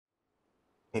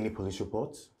Any police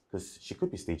reports? Because she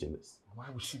could be staging this. Why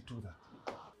would she do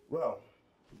that? Well,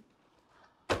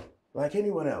 like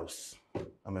anyone else,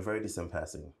 I'm a very decent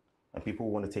person, and people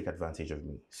want to take advantage of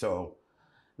me. So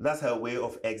that's her way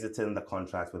of exiting the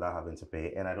contract without having to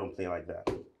pay, and I don't play like that.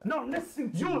 No,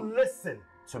 listen to You me. listen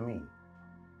to me.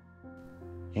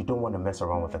 You don't want to mess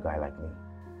around with a guy like me.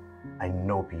 I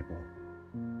know people.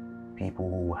 People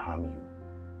who will harm you.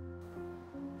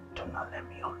 Do not let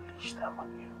me unleash them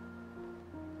on you.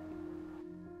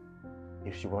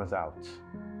 If she runs out,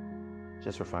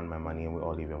 just refund my money and we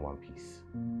all live in one piece.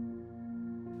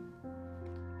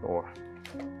 Or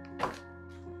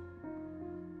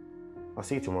I'll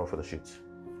see you tomorrow for the shoot.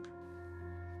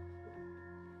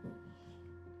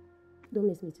 Don't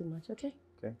miss me too much, okay?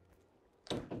 Okay.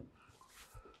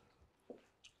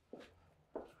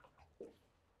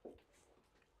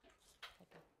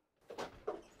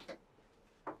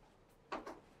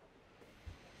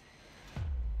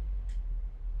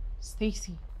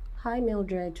 Stacy. Hi,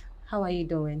 Mildred. How are you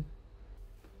doing?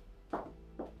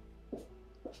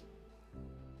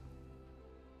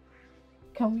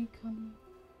 Can we come?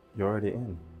 You're already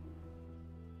in.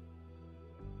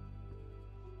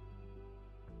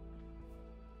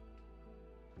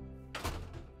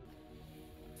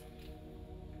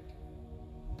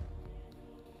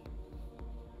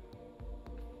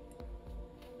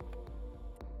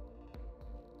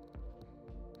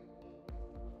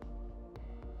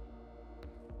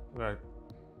 Right.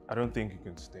 I don't think you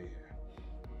can stay here.